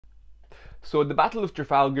So at the Battle of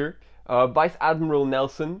Trafalgar, Vice-admiral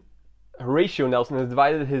Nelson, Horatio Nelson, has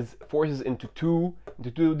divided his forces into two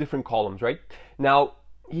different columns, right? Now,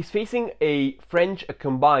 he's facing a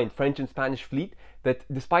combined French and Spanish fleet that,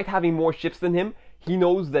 despite having more ships than him, he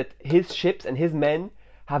knows that his ships and his men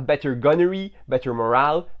have better gunnery, better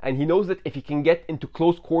morale, and he knows that if he can get into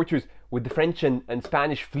close quarters with the French and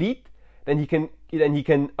Spanish fleet, then he can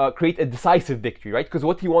create a decisive victory, right? Because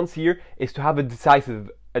what he wants here is to have a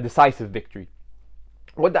decisive victory.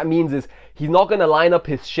 What that means is he's not going to line up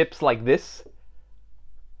his ships like this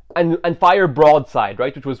and fire broadside,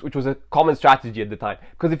 right? Which was a common strategy at the time.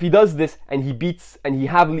 Because if he does this and he beats and he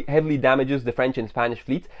heavily damages the French and Spanish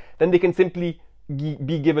fleets, then they can simply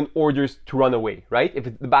be given orders to run away, right? If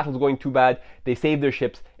the battle's going too bad, they save their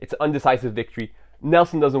ships. It's an undecisive victory.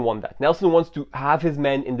 Nelson doesn't want that. Nelson wants to have his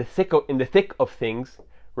men in the thick of things,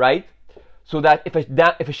 right? So that if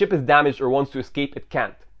a ship is damaged or wants to escape, it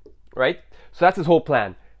can't, right? So that's his whole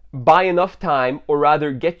plan. Buy enough time, or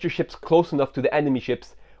rather get your ships close enough to the enemy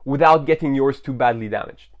ships without getting yours too badly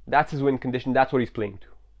damaged. That's his win condition. That's what he's playing to.